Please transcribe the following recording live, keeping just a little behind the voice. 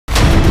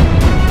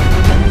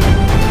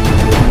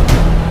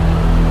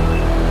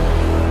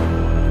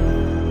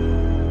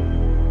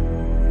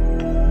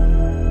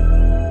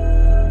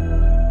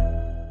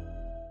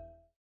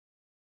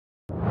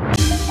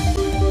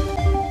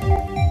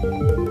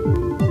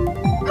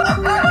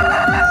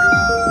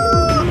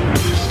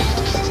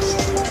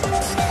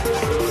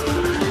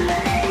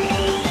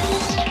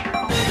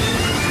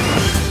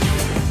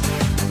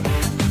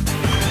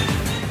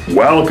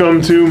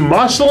Welcome to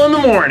Muscle in the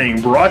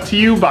Morning, brought to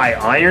you by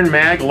Iron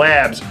Mag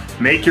Labs.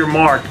 Make your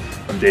mark.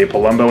 I'm Dave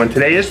Palumbo, and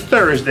today is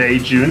Thursday,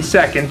 June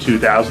 2nd,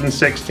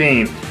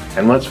 2016.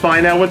 And let's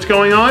find out what's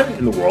going on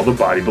in the world of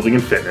bodybuilding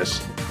and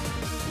fitness.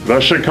 The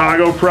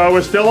Chicago Pro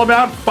is still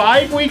about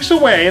 5 weeks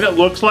away, and it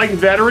looks like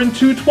veteran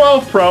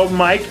 212 Pro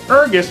Mike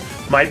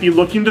Ergas might be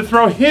looking to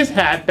throw his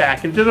hat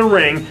back into the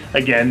ring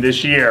again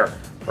this year.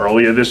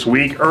 Earlier this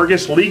week,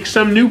 Ergas leaked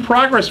some new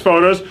progress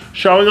photos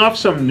showing off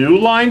some new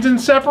lines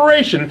and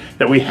separation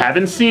that we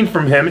haven't seen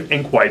from him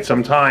in quite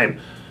some time.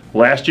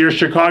 Last year's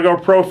Chicago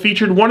Pro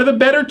featured one of the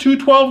better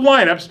 212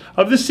 lineups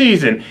of the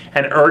season,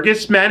 and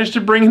Ergas managed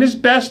to bring in his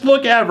best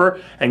look ever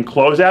and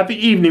close out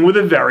the evening with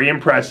a very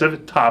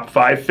impressive top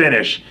 5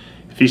 finish.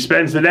 If he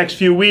spends the next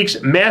few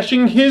weeks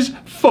mashing his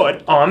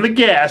foot on the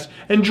gas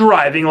and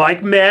driving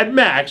like Mad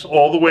Max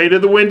all the way to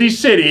the Windy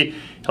City,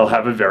 he'll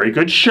have a very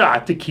good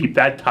shot to keep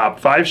that top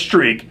 5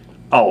 streak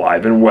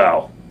alive and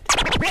well.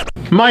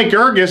 Mike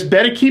Ergas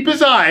better keep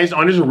his eyes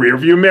on his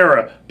rearview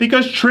mirror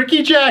because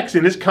Tricky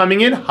Jackson is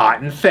coming in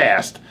hot and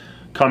fast.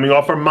 Coming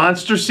off a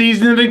monster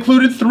season that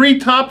included 3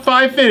 top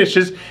 5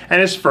 finishes and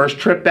his first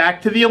trip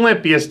back to the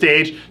Olympia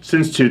stage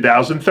since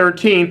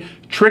 2013,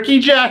 Tricky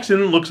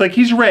Jackson looks like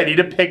he's ready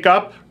to pick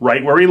up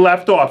right where he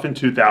left off in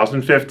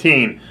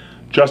 2015.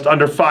 Just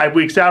under 5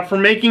 weeks out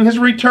from making his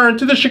return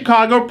to the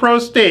Chicago Pro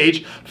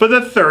stage for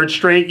the 3rd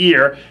straight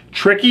year,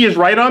 Tricky is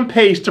right on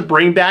pace to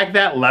bring back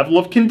that level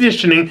of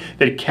conditioning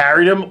that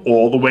carried him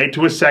all the way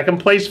to a 2nd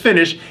place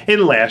finish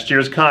in last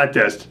year's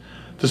contest.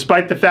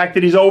 Despite the fact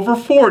that he's over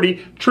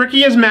 40,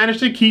 Tricky has managed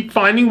to keep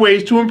finding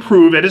ways to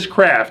improve at his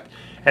craft.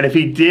 And if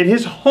he did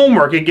his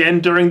homework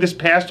again during this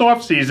past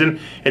offseason,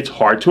 it's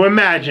hard to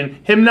imagine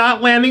him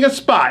not landing a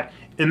spot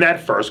in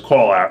that first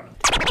call-out.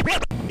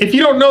 If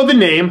you don't know the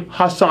name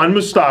Hassan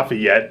Mostafa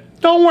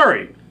yet, don't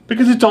worry,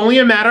 because it's only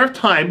a matter of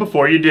time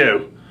before you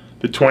do.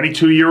 The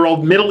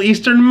 22-year-old Middle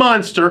Eastern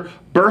monster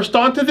burst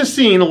onto the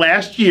scene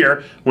last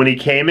year when he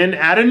came in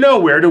out of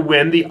nowhere to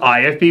win the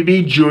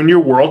IFBB Junior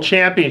World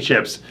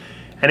Championships.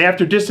 And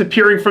after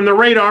disappearing from the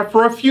radar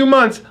for a few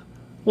months,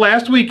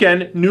 last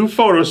weekend, new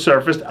photos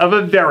surfaced of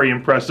a very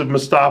impressive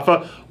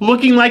Mostafa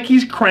looking like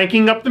he's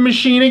cranking up the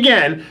machine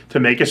again to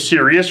make a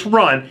serious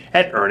run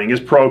at earning his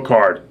pro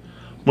card.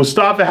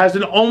 Mostafa has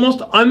an almost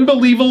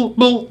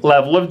unbelievable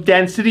level of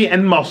density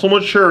and muscle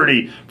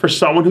maturity for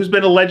someone who's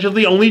been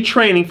allegedly only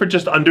training for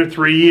just under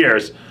 3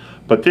 years.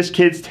 But this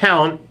kid's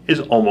talent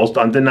is almost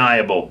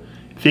undeniable.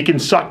 If he can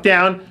suck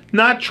down,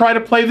 not try to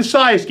play the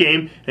size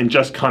game, and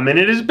just come in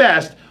at his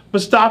best,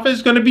 Mostafa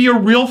is going to be a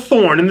real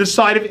thorn in the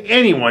side of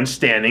anyone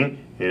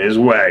standing in his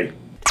way.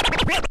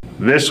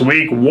 This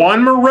week,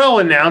 Juan Morel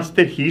announced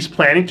that he's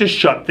planning to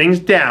shut things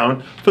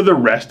down for the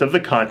rest of the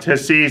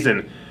contest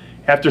season.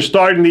 After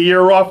starting the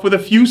year off with a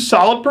few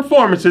solid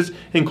performances,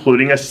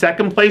 including a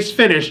 2nd place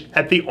finish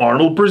at the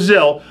Arnold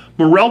Brazil,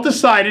 Morel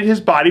decided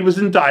his body was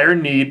in dire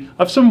need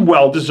of some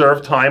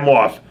well-deserved time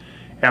off.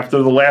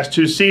 After the last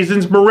 2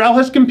 seasons, Morel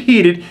has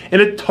competed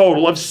in a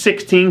total of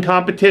 16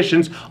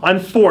 competitions on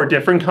 4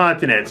 different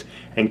continents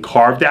and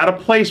carved out a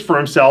place for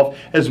himself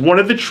as one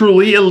of the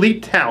truly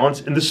elite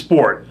talents in the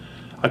sport.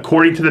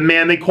 According to the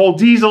man they call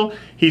Diesel,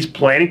 he's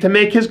planning to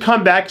make his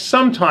comeback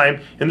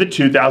sometime in the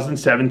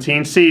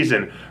 2017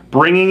 season,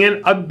 bringing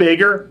in a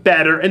bigger,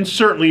 better, and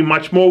certainly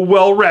much more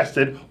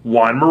well-rested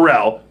Juan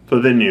Morel for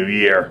the new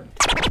year.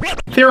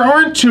 There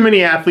aren't too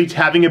many athletes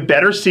having a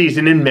better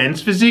season in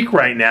men's physique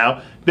right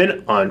now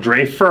than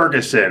Andre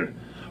Ferguson.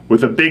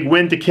 With a big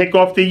win to kick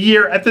off the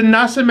year at the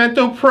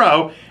Nascimento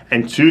Pro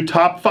and 2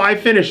 top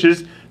 5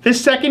 finishes,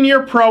 this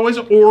 2nd-year pro is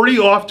already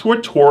off to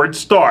a torrid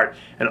start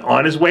and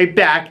on his way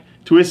back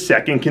to his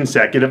 2nd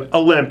consecutive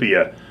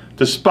Olympia.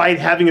 Despite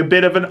having a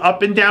bit of an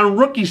up-and-down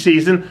rookie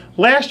season,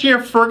 last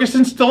year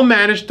Ferguson still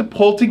managed to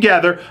pull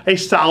together a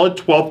solid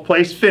 12th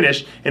place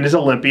finish in his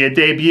Olympia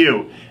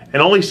debut,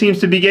 and only seems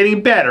to be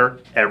getting better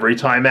every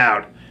time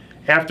out.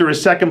 After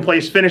his 2nd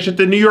place finish at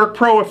the New York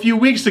Pro a few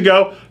weeks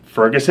ago,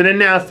 Ferguson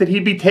announced that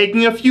he'd be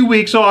taking a few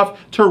weeks off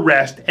to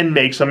rest and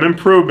make some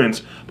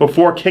improvements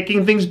before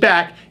kicking things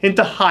back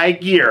into high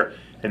gear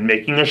and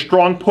making a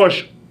strong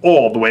push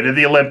all the way to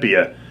the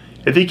Olympia.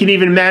 If he can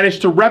even manage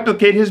to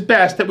replicate his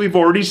best that we've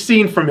already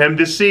seen from him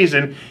this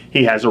season,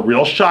 he has a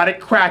real shot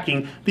at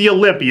cracking the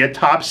Olympia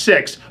top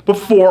 6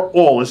 before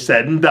all is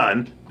said and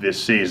done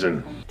this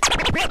season.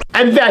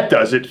 And that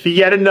does it for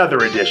yet another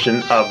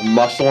edition of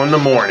Muscle in the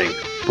Morning,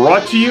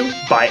 brought to you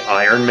by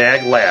Iron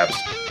Mag Labs.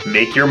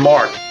 Make your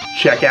mark.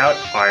 Check out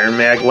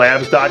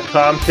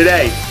ironmaglabs.com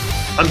today.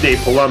 I'm Dave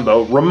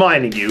Palumbo,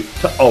 reminding you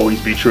to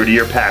always be true to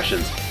your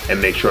passions,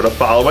 and make sure to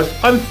follow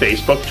us on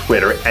Facebook,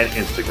 Twitter, and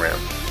Instagram.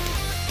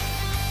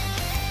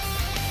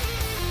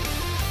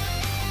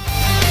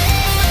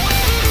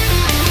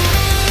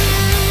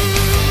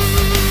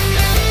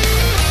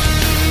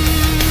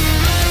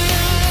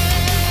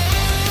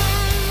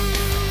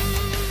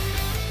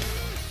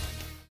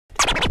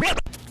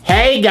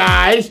 Hey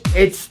guys,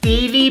 it's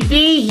Stevie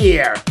B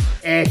here.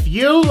 If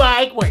you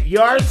like what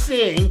you're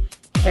seeing,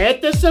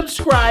 hit the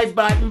subscribe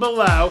button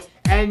below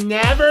and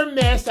never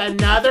miss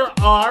another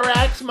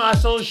RX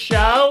Muscle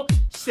show,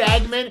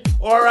 segment,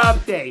 or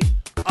update.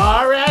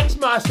 RX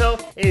Muscle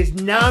is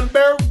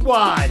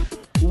 #1.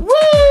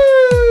 Woo!